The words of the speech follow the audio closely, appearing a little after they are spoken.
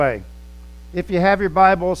If you have your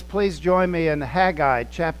Bibles, please join me in Haggai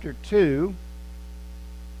chapter 2.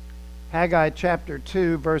 Haggai chapter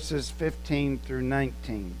 2, verses 15 through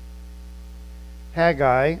 19.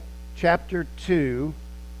 Haggai chapter 2,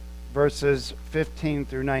 verses 15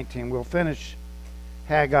 through 19. We'll finish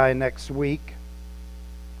Haggai next week,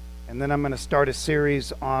 and then I'm going to start a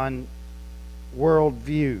series on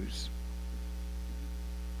worldviews.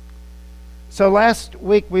 So last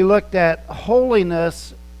week we looked at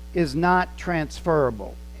holiness is not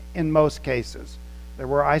transferable in most cases. There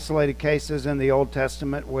were isolated cases in the Old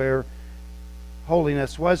Testament where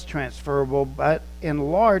holiness was transferable, but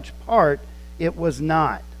in large part it was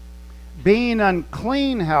not. Being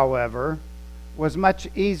unclean, however, was much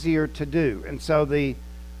easier to do. And so the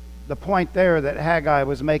point there that Haggai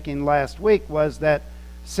was making last week was that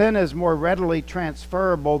sin is more readily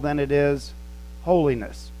transferable than it is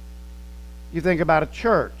holiness. You think about a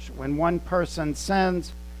church. When one person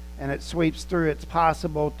sins and it sweeps through, it's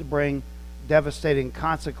possible to bring devastating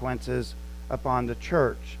consequences upon the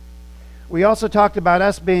church. We also talked about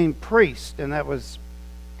us being priests, and that was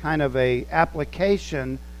kind of a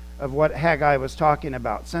application of what Haggai was talking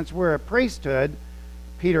about. Since we're a priesthood,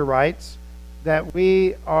 Peter writes, that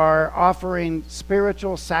we are offering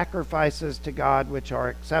spiritual sacrifices to God which are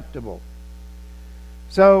acceptable.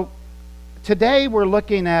 So today we're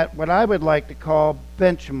looking at what I would like to call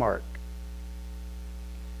benchmark.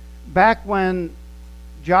 Back when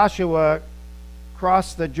Joshua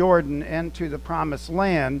crossed the Jordan into the Promised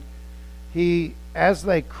Land, as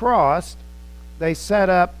they crossed, they set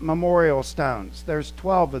up memorial stones. There's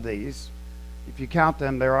 12 of these. If you count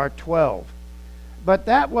them, there are 12. But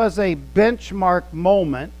that was a benchmark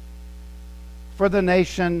moment for the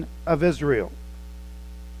nation of Israel.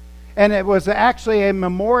 And it was actually a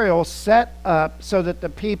memorial set up so that the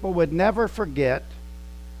people would never forget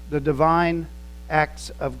the divine acts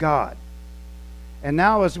of God. And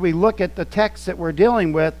now as we look at the text that we're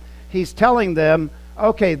dealing with, he's telling them,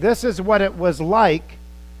 okay, this is what it was like,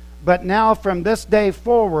 but now from this day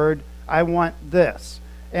forward, I want this.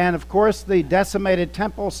 And of course, the decimated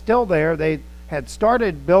temple's still there. They had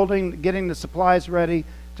started building, getting the supplies ready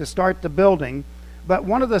to start the building. But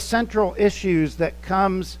one of the central issues that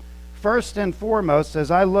comes first and foremost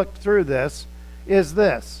as I looked through this is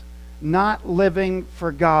this: not living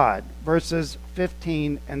for God, verses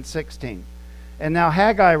 15 and 16. And now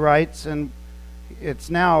Haggai writes, and it's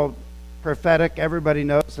now prophetic, everybody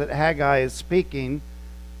knows that Haggai is speaking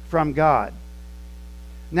from God.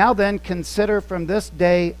 Now then, consider from this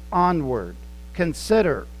day onward.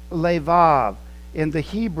 Consider, levav, in the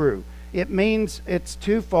Hebrew. It means, it's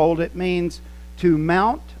twofold. It means to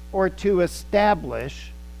mount or to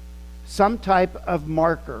establish some type of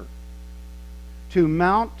marker. To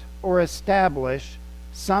mount or establish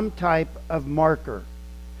some type of marker.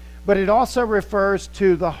 But it also refers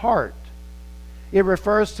to the heart. It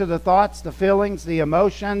refers to the thoughts, the feelings, the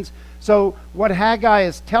emotions. So what Haggai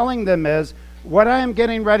is telling them is, what I am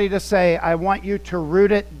getting ready to say, I want you to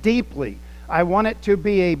root it deeply. I want it to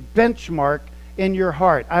be a benchmark in your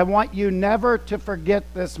heart. I want you never to forget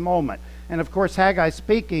this moment. And of course, Haggai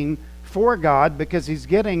speaking for God because he's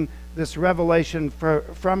getting this revelation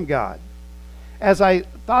from God. As I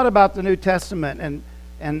thought about the New Testament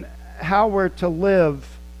and how we're to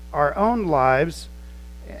live our own lives,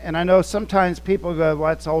 and I know sometimes people go,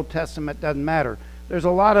 well, it's Old Testament, doesn't matter. There's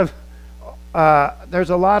a lot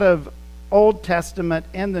of Old Testament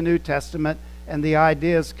in the New Testament, and the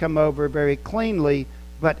ideas come over very cleanly,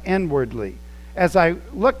 but inwardly. As I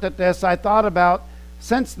looked at this, I thought about,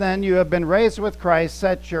 since then you have been raised with Christ,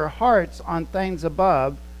 set your hearts on things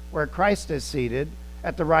above, where Christ is seated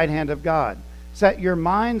at the right hand of God. Set your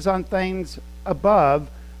minds on things above,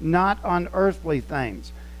 not on earthly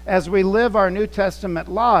things. As we live our New Testament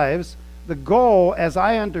lives, the goal, as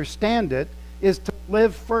I understand it, is to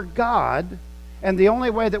live for God. And the only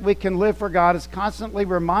way that we can live for God is constantly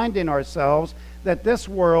reminding ourselves that this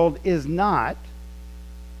world is not,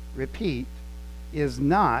 repeat, is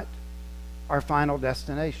not our final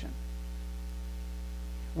destination.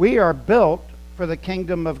 We are built for the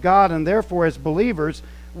kingdom of God, and therefore as believers,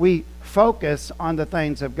 we focus on the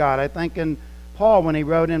things of God. I think in Paul, when he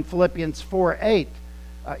wrote in Philippians 4:8,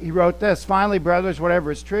 he wrote this: finally, brothers,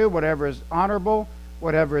 whatever is true, whatever is honorable,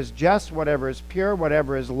 whatever is just, whatever is pure,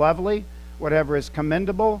 whatever is lovely, whatever is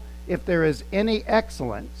commendable, if there is any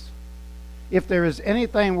excellence, if there is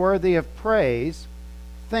anything worthy of praise,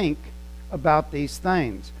 think about these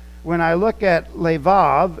things. When I look at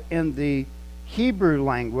levav in the Hebrew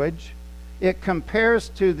language, it compares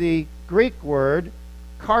to the Greek word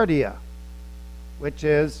cardia, which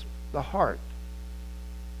is the heart.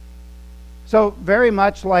 So very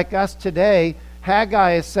much like us today,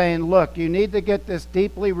 Haggai is saying, look, you need to get this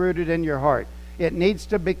deeply rooted in your heart. It needs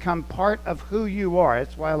to become part of who you are.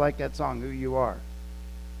 That's why I like that song, Who You Are.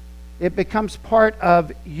 It becomes part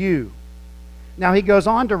of you. Now he goes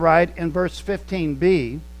on to write in verse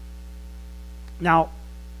 15b, now,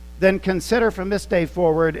 then consider from this day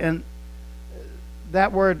forward, and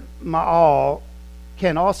that word ma'al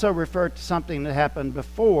can also refer to something that happened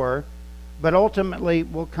before, but ultimately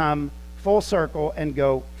will come full circle and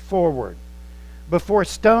go forward. Before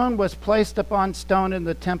stone was placed upon stone in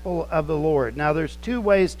the temple of the Lord. Now there's two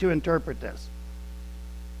ways to interpret this.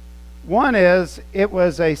 One is it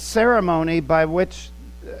was a ceremony by which,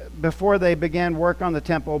 before they began work on the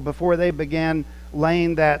temple, before they began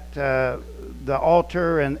laying that the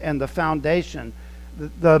altar and the foundation,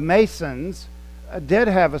 the masons did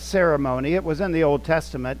have a ceremony. It was in the Old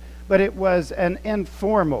Testament, but it was an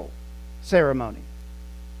informal ceremony.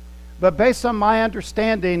 But based on my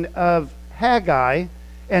understanding of Haggai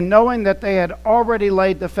and knowing that they had already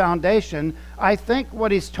laid the foundation, I think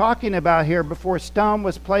what he's talking about here, before stone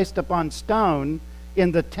was placed upon stone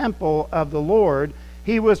in the temple of the Lord,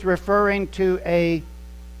 he was referring to a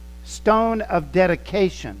stone of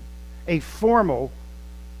dedication, a formal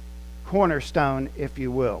cornerstone, if you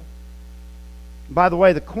will. By the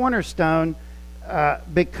way, the cornerstone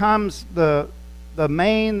becomes the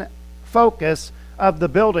main focus of the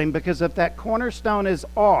building, because if that cornerstone is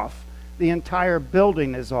off, the entire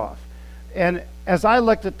building is off. And as I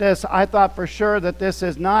looked at this, I thought for sure that this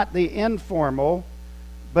is not the informal,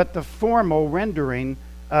 but the formal rendering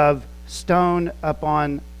of stone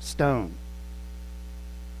upon stone.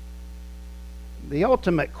 The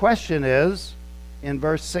ultimate question is, in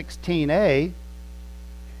verse 16a,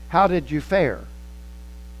 how did you fare?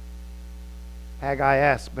 Haggai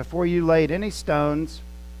asked, before you laid any stones,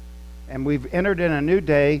 and we've entered in a new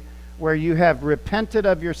day where you have repented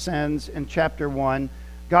of your sins in chapter 1.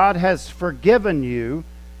 God has forgiven you,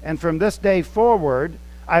 and from this day forward,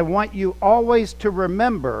 I want you always to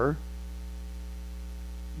remember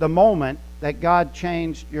the moment that God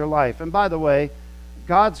changed your life. And by the way,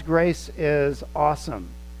 God's grace is awesome.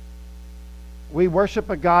 We worship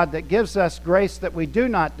a God that gives us grace that we do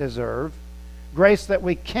not deserve, grace that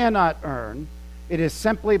we cannot earn. It is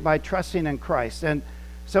simply by trusting in Christ. And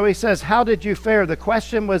so he says, how did you fare? The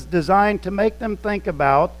question was designed to make them think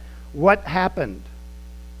about what happened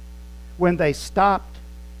when they stopped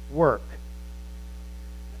work.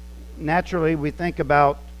 Naturally, we think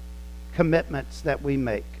about commitments that we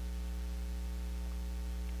make.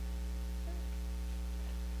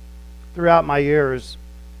 Throughout my years,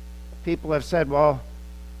 people have said, well,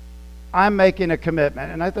 I'm making a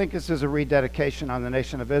commitment, and I think this is a rededication on the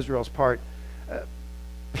nation of Israel's part.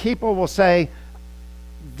 People will say,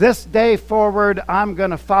 this day forward, I'm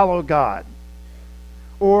going to follow God.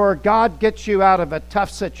 Or God gets you out of a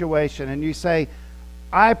tough situation, and you say,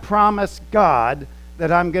 I promise God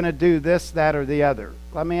that I'm going to do this, that, or the other.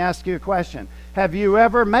 Let me ask you a question. Have you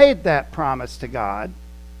ever made that promise to God?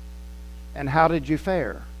 And how did you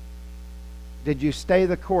fare? Did you stay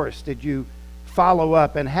the course? Did you follow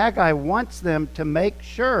up? And Haggai wants them to make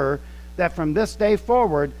sure that from this day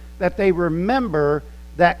forward, that they remember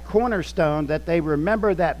that cornerstone, that they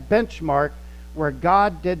remember that benchmark where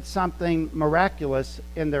God did something miraculous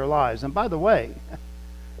in their lives. And by the way,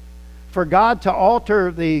 for God to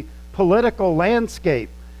alter the political landscape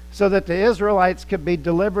so that the Israelites could be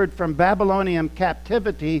delivered from Babylonian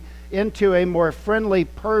captivity into a more friendly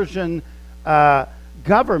Persian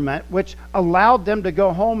government, which allowed them to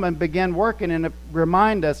go home and begin working. And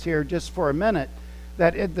remind us here just for a minute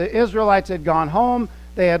that the Israelites had gone home,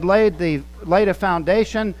 they had laid a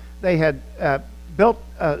foundation, they had built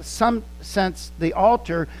some sense the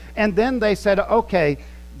altar, and then they said, okay,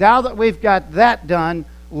 now that we've got that done,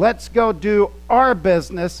 let's go do our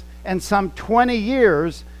business. And some 20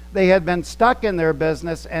 years they had been stuck in their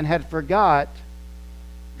business and had forgot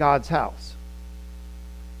God's house.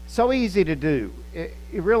 So easy to do. It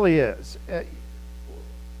really is.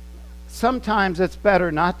 Sometimes it's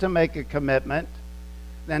better not to make a commitment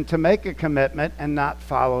than to make a commitment and not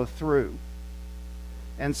follow through.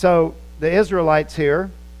 And so the Israelites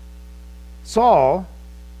here saw,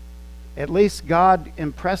 at least God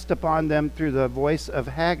impressed upon them through the voice of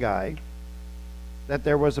Haggai, that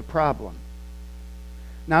there was a problem.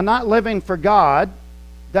 Now, not living for God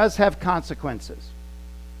does have consequences.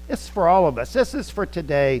 It's for all of us. This is for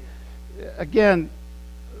today. Again,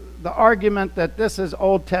 the argument that this is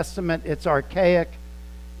Old Testament, it's archaic,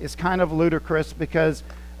 is kind of ludicrous, because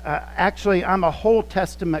actually I'm a whole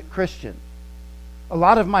Testament Christian. A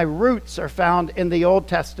lot of my roots are found in the Old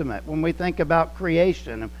Testament when we think about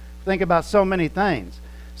creation, think about so many things.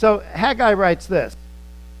 So Haggai writes this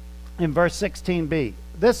in verse 16b.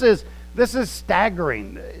 This is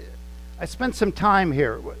staggering. I spent some time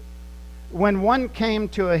here. When one came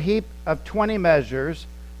to a heap of 20 measures,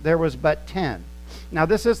 there was but 10. Now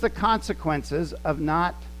this is the consequences of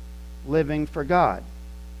not living for God.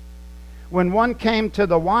 When one came to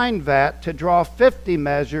the wine vat to draw 50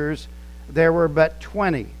 measures, there were but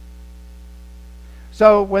 20.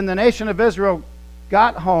 So when the nation of Israel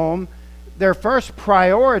got home, their first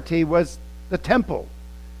priority was the temple.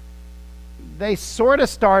 They sort of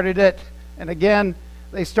started it, and again,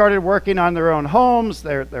 they started working on their own homes,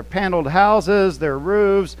 their paneled houses, their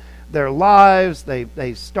roofs, their lives.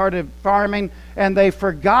 They started farming, and they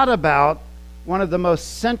forgot about one of the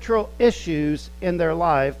most central issues in their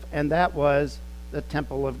life, and that was the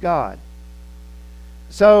temple of God.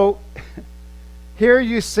 So here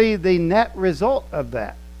you see the net result of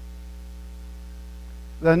that.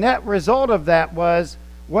 The net result of that was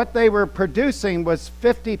what they were producing was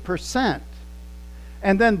 50%.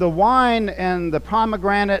 And then the wine and the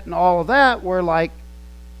pomegranate and all of that were like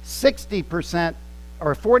 60%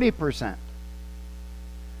 or 40%.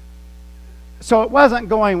 So it wasn't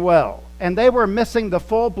going well. And they were missing the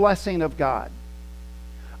full blessing of God.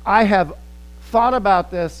 I have thought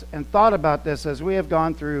about this as we have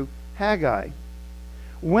gone through Haggai.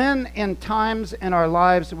 When in times in our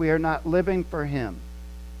lives we are not living for Him,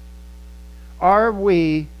 are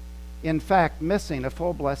we in fact missing a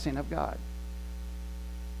full blessing of God?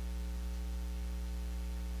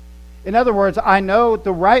 In other words, I know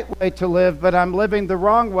the right way to live, but I'm living the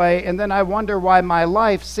wrong way, and then I wonder why my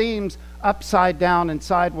life seems upside down and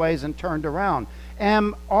sideways and turned around.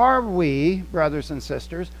 Are we, brothers and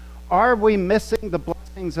sisters, are we missing the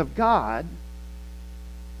blessings of God,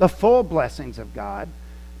 the full blessings of God,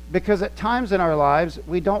 because at times in our lives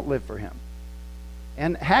we don't live for Him?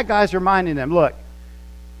 And Haggai's reminding them, look,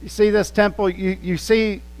 you see this temple, you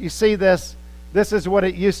see this is what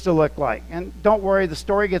it used to look like. And don't worry, the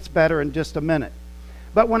story gets better in just a minute.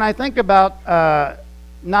 But when I think about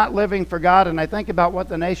not living for God, and I think about what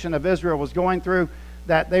the nation of Israel was going through,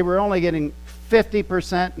 that they were only getting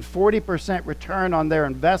 50% and 40% return on their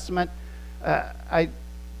investment. I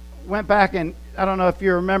went back, and I don't know if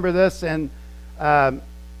you remember this, in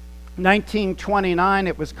 1929,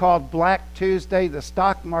 it was called Black Tuesday. The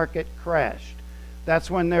stock market crashed. That's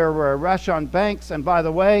when there were a rush on banks. And by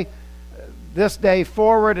the way, this day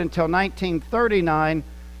forward until 1939,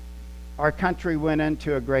 our country went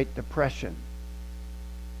into a Great Depression.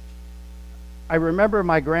 I remember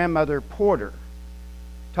my grandmother Porter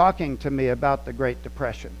talking to me about the Great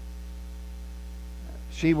Depression.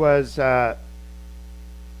 She was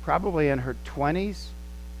probably in her 20s.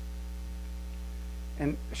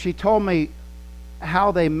 And she told me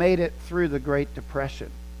how they made it through the Great Depression.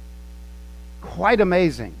 Quite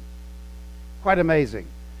amazing. Quite amazing.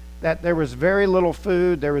 That there was very little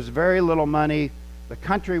food, there was very little money, the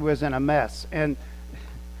country was in a mess. And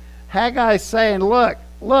Haggai's saying, look,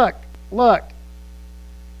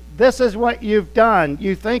 this is what you've done.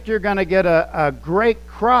 You think you're going to get a great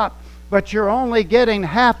crop, but you're only getting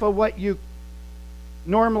half of what you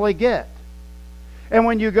normally get. And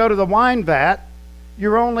when you go to the wine vat,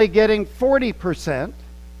 you're only getting 40%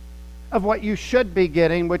 of what you should be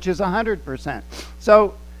getting, which is 100%.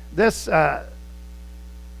 So this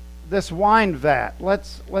wine vat,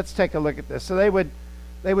 let's take a look at this. So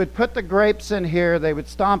they would put the grapes in here, they would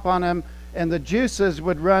stomp on them, and the juices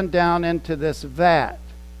would run down into this vat.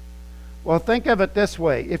 Well, think of it this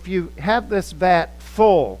way. If you have this vat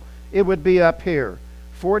full, it would be up here.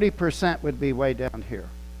 40% would be way down here.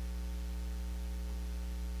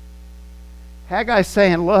 Haggai's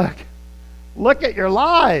saying, look at your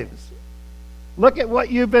lives. Look at what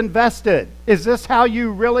you've invested. Is this how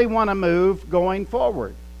you really want to move going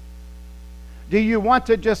forward? Do you want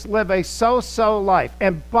to just live a so-so life?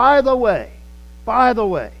 And by the way,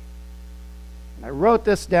 and I wrote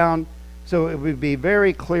this down so it would be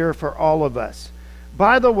very clear for all of us.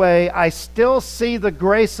 By the way, I still see the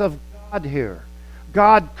grace of God here.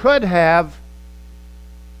 God could have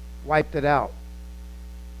wiped it out.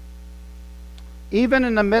 Even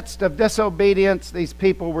in the midst of disobedience, these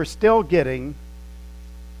people were still getting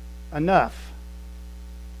enough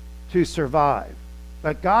to survive.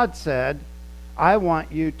 But God said, I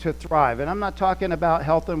want you to thrive. And I'm not talking about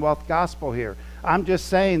health and wealth gospel here. I'm just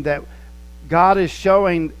saying that God is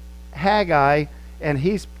showing Haggai, and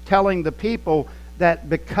he's telling the people that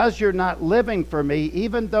because you're not living for me,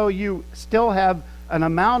 even though you still have an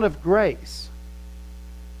amount of grace,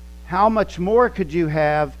 how much more could you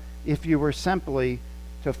have if you were simply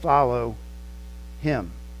to follow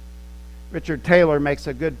him? Richard Taylor makes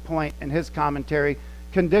a good point in his commentary.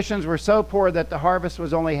 Conditions were so poor that the harvest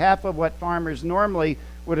was only half of what farmers normally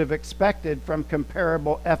would have expected from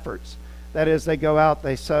comparable efforts. That is, they go out,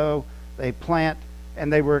 they sow, they plant,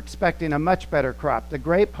 and they were expecting a much better crop. The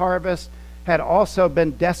grape harvest had also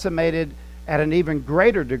been decimated at an even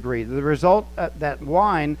greater degree. The result, that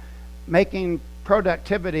wine making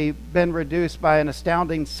productivity been reduced by an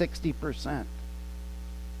astounding 60%.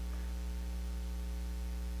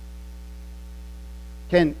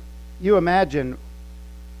 Can you imagine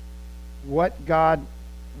what God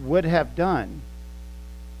would have done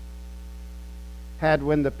had,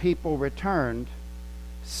 when the people returned,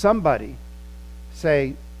 somebody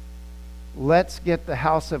say, let's get the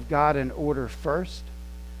house of God in order first,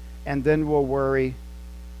 and then we'll worry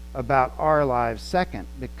about our lives second?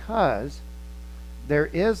 Because there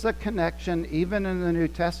is a connection, even in the New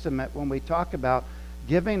Testament, when we talk about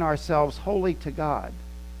giving ourselves wholly to God.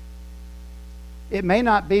 It may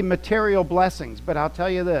not be material blessings, but I'll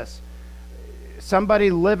tell you this.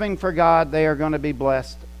 Somebody living for God, they are going to be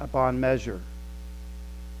blessed upon measure.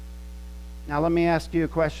 Now let me ask you a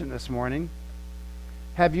question this morning.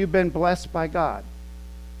 Have you been blessed by God?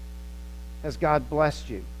 Has God blessed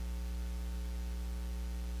you?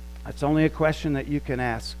 That's only a question that you can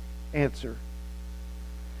answer.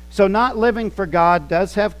 So not living for God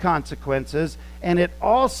does have consequences, and it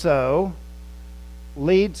also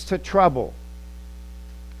leads to trouble.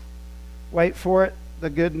 Wait for it. The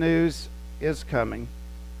good news is coming.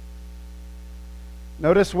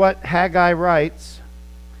 Notice what Haggai writes.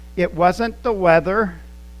 It wasn't the weather.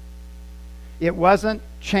 It wasn't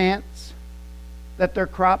chance that their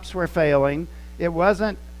crops were failing. It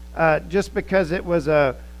wasn't just because it was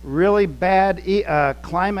a really bad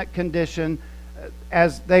climate condition,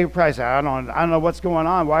 as they probably say, I don't know what's going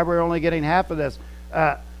on. Why we're only getting half of this?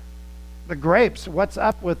 The grapes, what's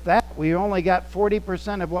up with that? We only got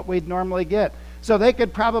 40% of what we'd normally get. So they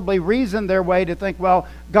could probably reason their way to think, well,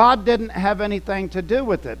 God didn't have anything to do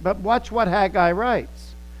with it. But watch what Haggai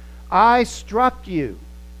writes. I struck you.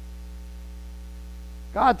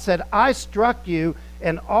 God said, I struck you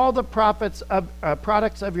and all the products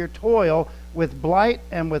of your toil with blight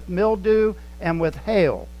and with mildew and with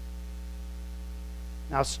hail.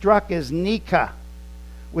 Now, struck is nika,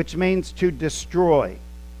 which means to destroy.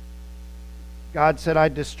 God said, I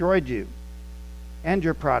destroyed you and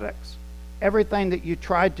your products. Everything that you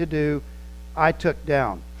tried to do, I took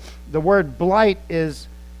down. The word blight is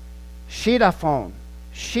shidaphone,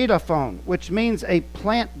 which means a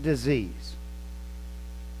plant disease.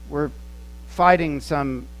 We're fighting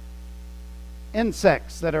some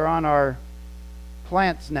insects that are on our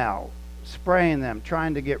plants now, spraying them,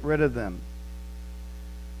 trying to get rid of them.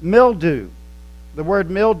 Mildew. The word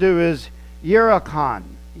mildew is urocon,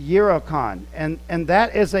 and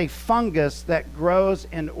that is a fungus that grows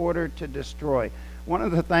in order to destroy. One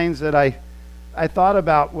of the things that I thought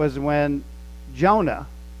about was when Jonah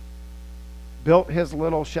built his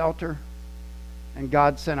little shelter and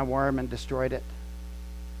God sent a worm and destroyed it.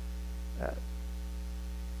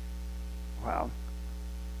 Wow.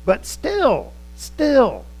 But still,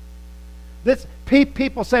 this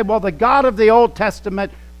people say, well, the God of the Old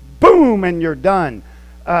Testament, boom, and you're done.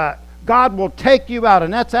 God will take you out,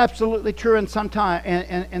 and that's absolutely true in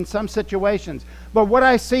some situations. But what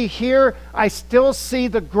I see here, I still see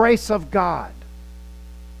the grace of God.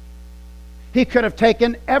 He could have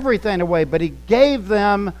taken everything away, but He gave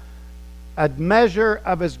them a measure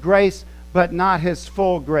of His grace, but not His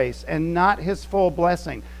full grace and not His full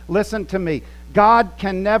blessing. Listen to me. God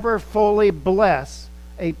can never fully bless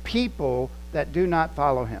a people that do not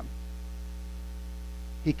follow Him.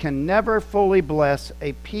 He can never fully bless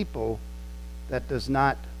a people that does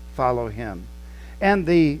not follow Him. And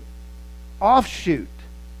the offshoot,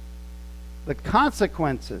 the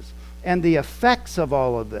consequences, and the effects of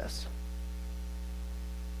all of this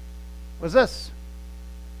was this: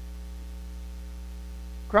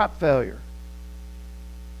 crop failure.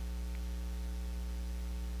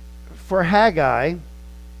 For Haggai,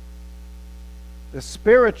 the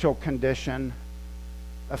spiritual condition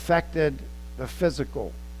affected the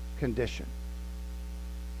physical condition.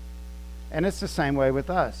 And it's the same way with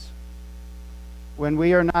us. When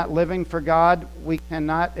we are not living for God, we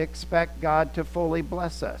cannot expect God to fully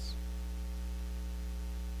bless us.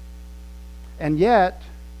 And yet,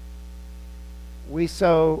 we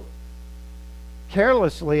so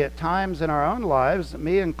carelessly at times in our own lives,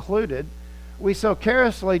 me included, we so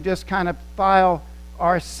carelessly just kind of file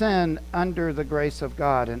our sin under the grace of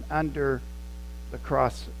God and under the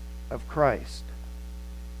cross of Christ.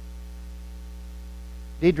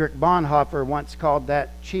 Dietrich Bonhoeffer once called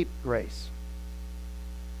that cheap grace.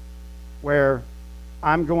 where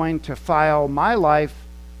I'm going to file my life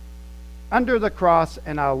under the cross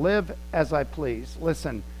and I'll live as I please.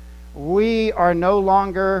 Listen, we are no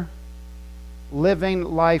longer living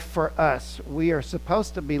life for us. We are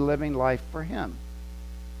supposed to be living life for Him.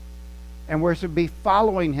 And we're to be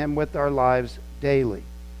following Him with our lives daily.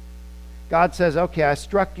 God says, okay, I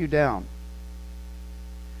struck you down.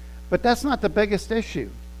 But that's not the biggest issue.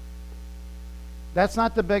 That's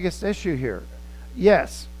not the biggest issue here.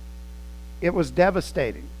 Yes, it was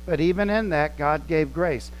devastating. But even in that, God gave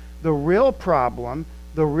grace. The real problem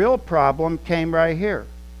came right here.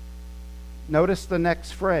 Notice the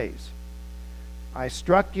next phrase. I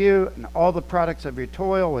struck you and all the products of your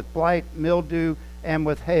toil with blight, mildew, and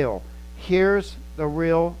with hail. Here's the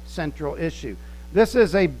real central issue. This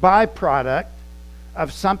is a byproduct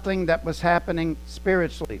of something that was happening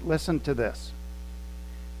spiritually. Listen to this.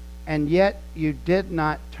 And yet you did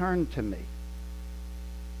not turn to me.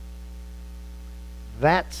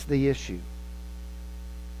 That's the issue.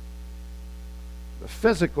 The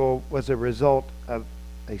physical was a result of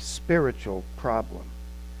a spiritual problem.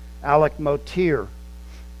 Alec Motyer,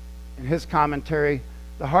 in his commentary,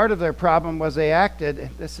 the heart of their problem was they acted,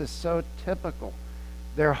 and this is so typical,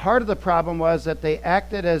 their heart of the problem was that they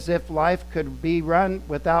acted as if life could be run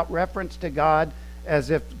without reference to God,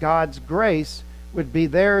 as if God's grace would be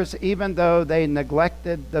theirs, even though they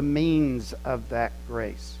neglected the means of that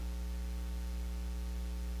grace.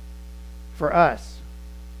 For us,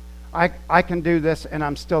 I can do this and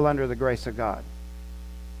I'm still under the grace of God.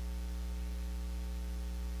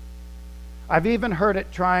 I've even heard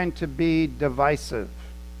it trying to be divisive.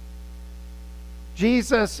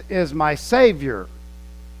 Jesus is my Savior,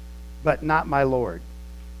 but not my Lord.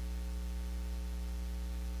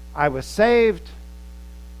 I was saved,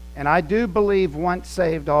 and I do believe once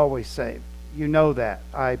saved, always saved. You know that.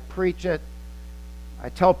 I preach it. I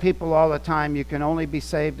tell people all the time, you can only be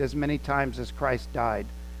saved as many times as Christ died.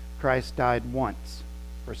 Christ died once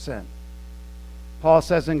for sin. Paul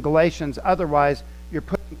says in Galatians, otherwise, you're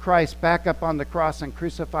putting Christ back up on the cross and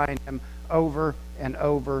crucifying Him over and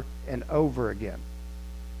over and over again.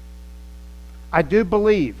 I do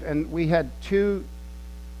believe, and we had two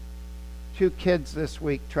kids this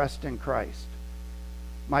week trust in Christ.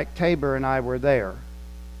 Mike Tabor and I were there.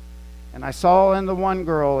 And I saw in the one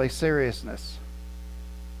girl a seriousness.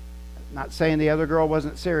 Not saying the other girl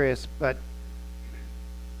wasn't serious, but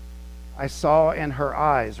I saw in her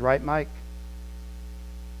eyes, right, Mike?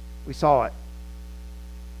 We saw it.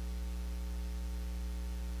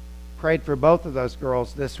 Prayed for both of those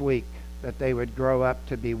girls this week that they would grow up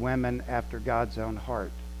to be women after God's own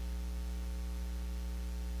heart.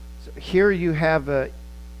 So here you have a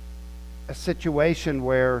situation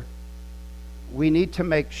where we need to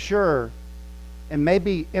make sure, and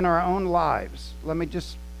maybe in our own lives, let me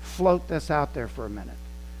just float this out there for a minute.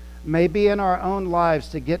 Maybe in our own lives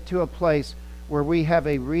to get to a place where we have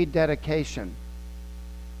a rededication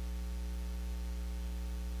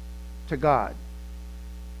to God.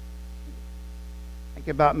 Think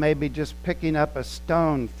about maybe just picking up a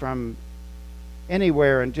stone from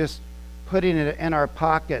anywhere and just putting it in our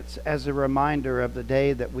pockets as a reminder of the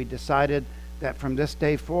day that we decided that from this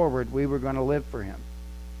day forward we were going to live for Him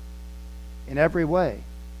in every way.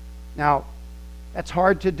 Now, that's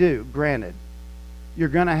hard to do, granted. You're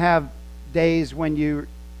going to have days when you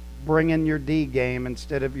bring in your D game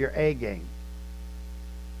instead of your A game.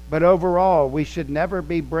 But overall, we should never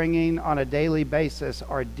be bringing on a daily basis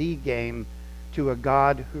our D game to a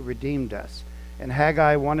God who redeemed us. And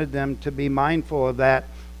Haggai wanted them to be mindful of that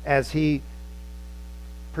as he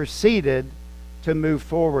proceeded to move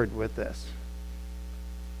forward with this.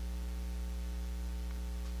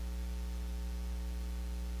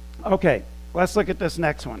 Okay, let's look at this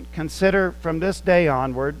next one. Consider from this day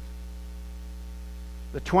onward,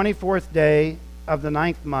 the 24th day of the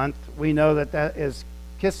 9th month. We know that that is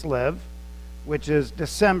Kislev, which is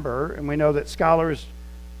December, and we know that scholars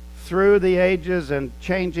through the ages and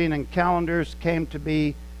changing in calendars came to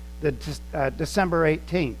be the December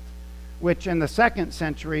 18th, which in the 2nd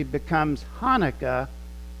century becomes Hanukkah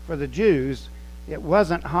for the Jews. It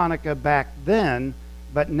wasn't Hanukkah back then,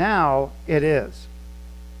 but now it is.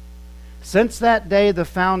 Since that day the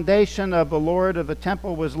foundation of the Lord of the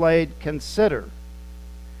temple was laid, consider,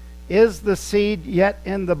 is the seed yet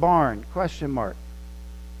in the barn? Question mark.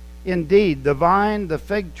 Indeed, the vine, the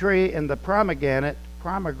fig tree, and the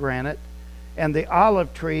pomegranate, and the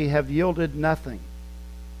olive tree have yielded nothing.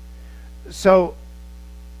 So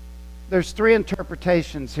there's 3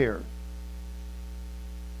 interpretations here.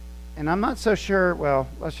 And I'm not so sure, well,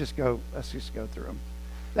 let's just go through them.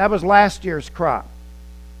 That was last year's crop.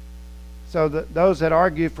 So those that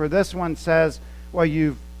argue for this one says, well,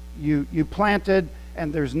 you planted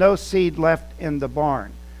and there's no seed left in the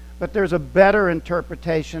barn. But there's a better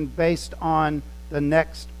interpretation based on the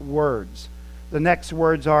next words. The next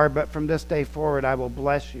words are, but from this day forward I will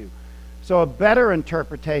bless you. So a better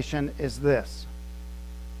interpretation is this.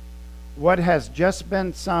 What has just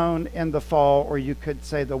been sown in the fall, or you could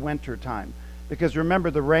say the winter time. Because remember,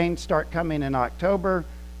 the rains start coming in October,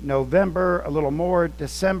 November, a little more,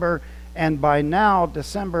 December, and by now,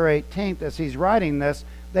 December 18th, as he's writing this,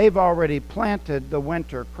 they've already planted the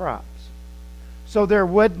winter crops. So there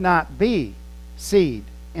would not be seed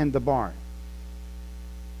in the barn.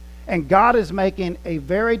 And God is making a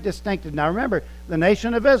very distinctive. Now remember, the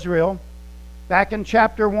nation of Israel, back in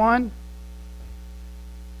chapter 1,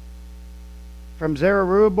 from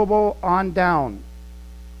Zerubbabel on down,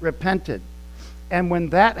 repented. And when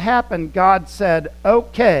that happened, God said,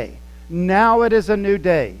 okay, now it is a new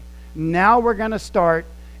day. Now we're going to start.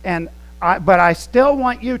 But I still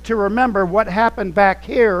want you to remember what happened back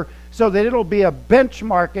here so that it'll be a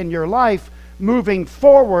benchmark in your life moving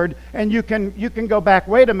forward. And you can go back,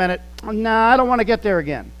 wait a minute, no, I don't want to get there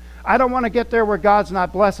again. I don't want to get there where God's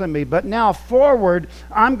not blessing me. But now forward,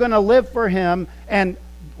 I'm going to live for Him and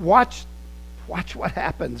watch what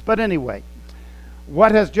happens. But anyway,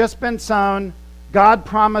 what has just been sown, God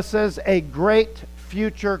promises a great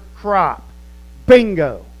future crop.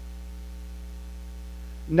 Bingo.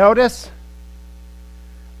 Notice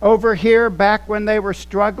over here, back when they were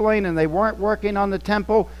struggling and they weren't working on the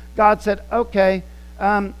temple, God said, okay,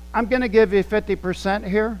 I'm going to give you 50%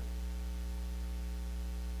 here.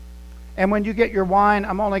 And when you get your wine,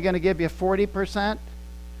 I'm only going to give you 40%.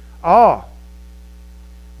 Oh,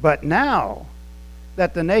 but now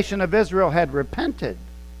that the nation of Israel had repented,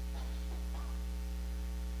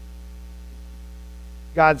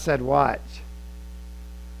 God said, watch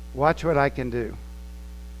what I can do.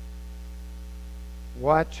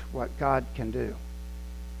 Watch what God can do.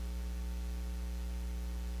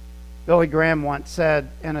 Billy Graham once said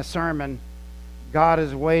in a sermon, God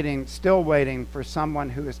is waiting, still waiting for someone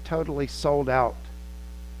who is totally sold out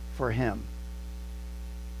for Him.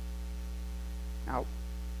 Now,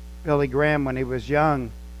 Billy Graham, when he was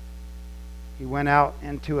young, he went out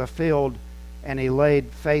into a field and he laid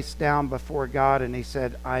face down before God and he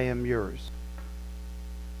said, I am yours.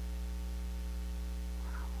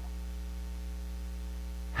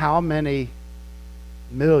 How many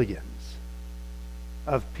millions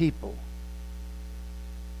of people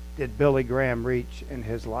did Billy Graham reach in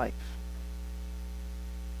his life?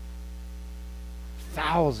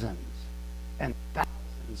 Thousands and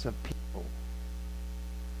thousands of people.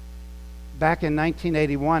 Back in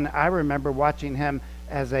 1981, I remember watching him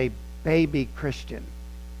as a baby Christian.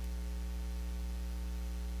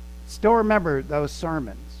 Still remember those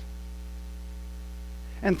sermons.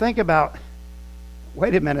 And think about,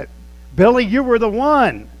 wait a minute, Billy, you were the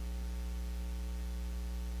one.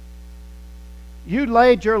 You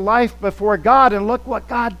laid your life before God and look what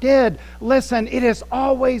God did. Listen, it is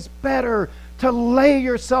always better to lay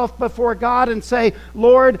yourself before God and say,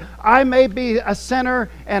 Lord, I may be a sinner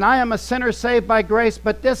and I am a sinner saved by grace,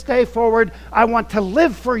 but this day forward, I want to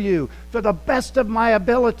live for you to the best of my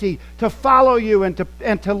ability, to follow you and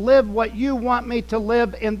to live what you want me to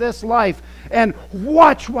live in this life. And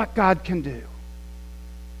watch what God can do.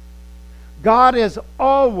 God is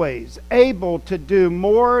always able to do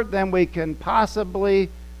more than we can possibly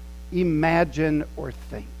imagine or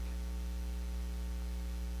think.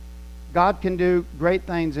 God can do great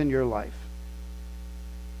things in your life.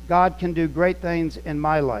 God can do great things in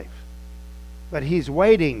my life. But He's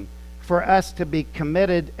waiting for us to be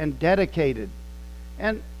committed and dedicated.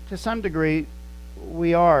 And to some degree,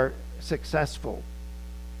 we are successful.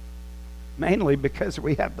 Mainly because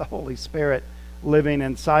we have the Holy Spirit living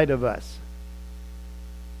inside of us.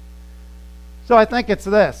 So I think it's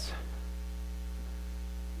this.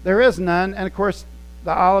 There is none, and of course,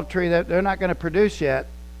 the olive tree that they're not going to produce yet.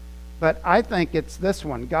 But I think it's this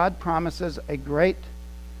one. God promises a great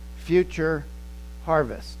future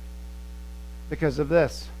harvest because of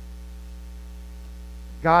this.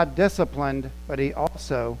 God disciplined, but He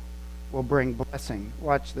also will bring blessing.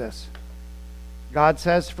 Watch this. God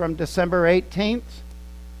says from December 18th,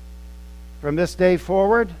 from this day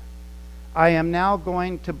forward, I am now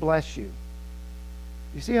going to bless you.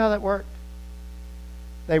 You see how that worked?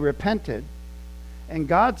 They repented, and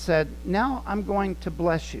God said, now I'm going to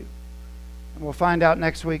bless you. And we'll find out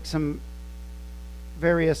next week some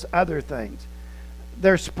various other things.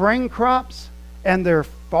 Their spring crops and their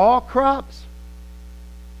fall crops,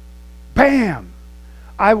 bam!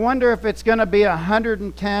 I wonder if it's going to be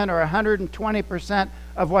 110 or 120%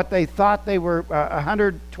 of what they thought they were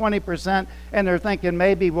 120%, and they're thinking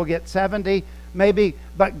maybe we'll get 70, maybe.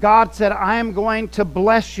 But God said, I am going to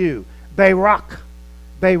bless you. Barak.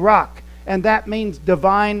 Barak. And that means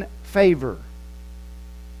divine favor.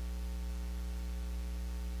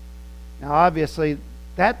 Now, obviously,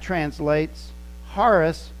 that translates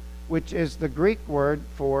charis, which is the Greek word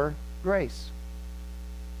for grace.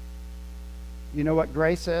 You know what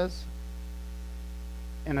grace is?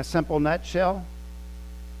 In a simple nutshell,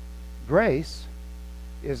 grace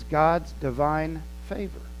is God's divine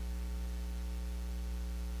favor.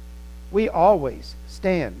 We always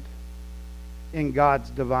stand in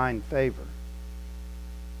God's divine favor.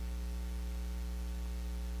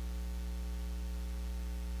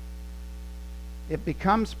 It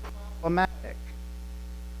becomes problematic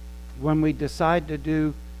when we decide to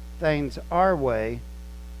do things our way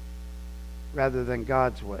rather than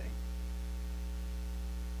God's way.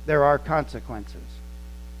 There are consequences.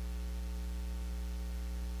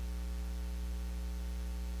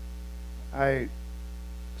 I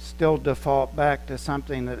still default back to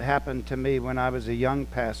something that happened to me when I was a young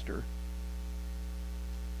pastor.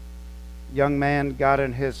 A young man got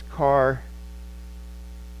in his car.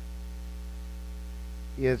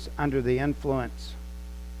 He is under the influence.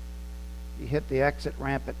 He hit the exit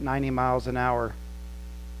ramp at 90 miles an hour.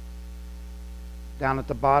 Down at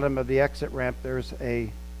the bottom of the exit ramp, there's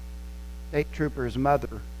a state trooper's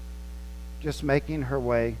mother just making her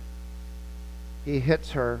way. He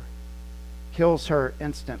hits her, kills her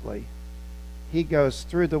instantly. He goes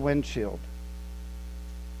through the windshield,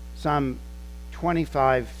 some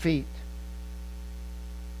 25 feet.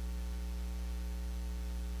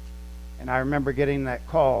 And I remember getting that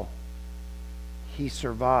call. He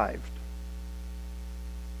survived.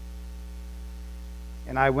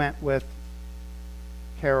 And I went with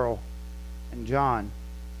Carol and John.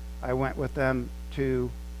 I went with them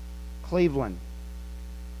to Cleveland.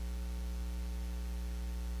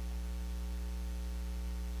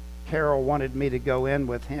 Carol wanted me to go in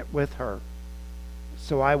with her.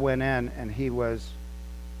 So I went in, and he was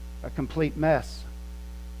a complete mess.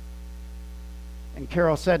 And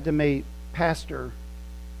Carol said to me, Pastor,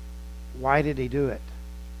 why did he do it?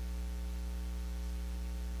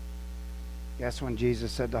 Guess when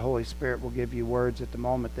Jesus said the Holy Spirit will give you words at the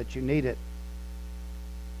moment that you need it.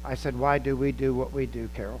 I said, why do we do what we do,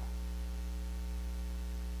 Carol?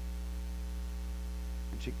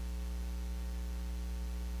 And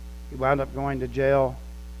he wound up going to jail.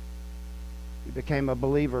 He became a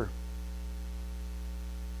believer,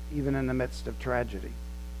 even in the midst of tragedy.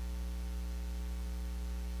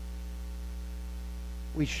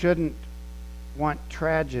 We shouldn't want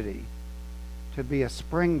tragedy to be a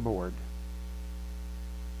springboard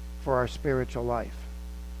for our spiritual life.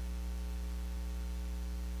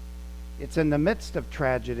 It's in the midst of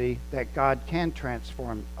tragedy that God can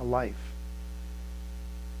transform a life.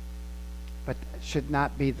 But that should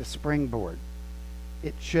not be the springboard.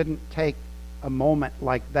 It shouldn't take a moment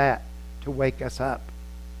like that to wake us up.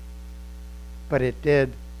 But it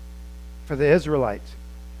did for the Israelites.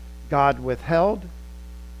 God withheld,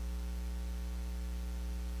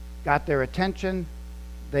 got their attention,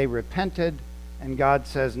 they repented, and God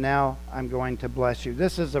says, now I'm going to bless you.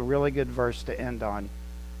 This is a really good verse to end on.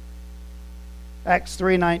 Acts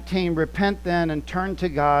 3:19, repent then and turn to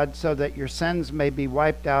God so that your sins may be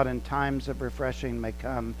wiped out and times of refreshing may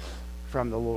come from the Lord.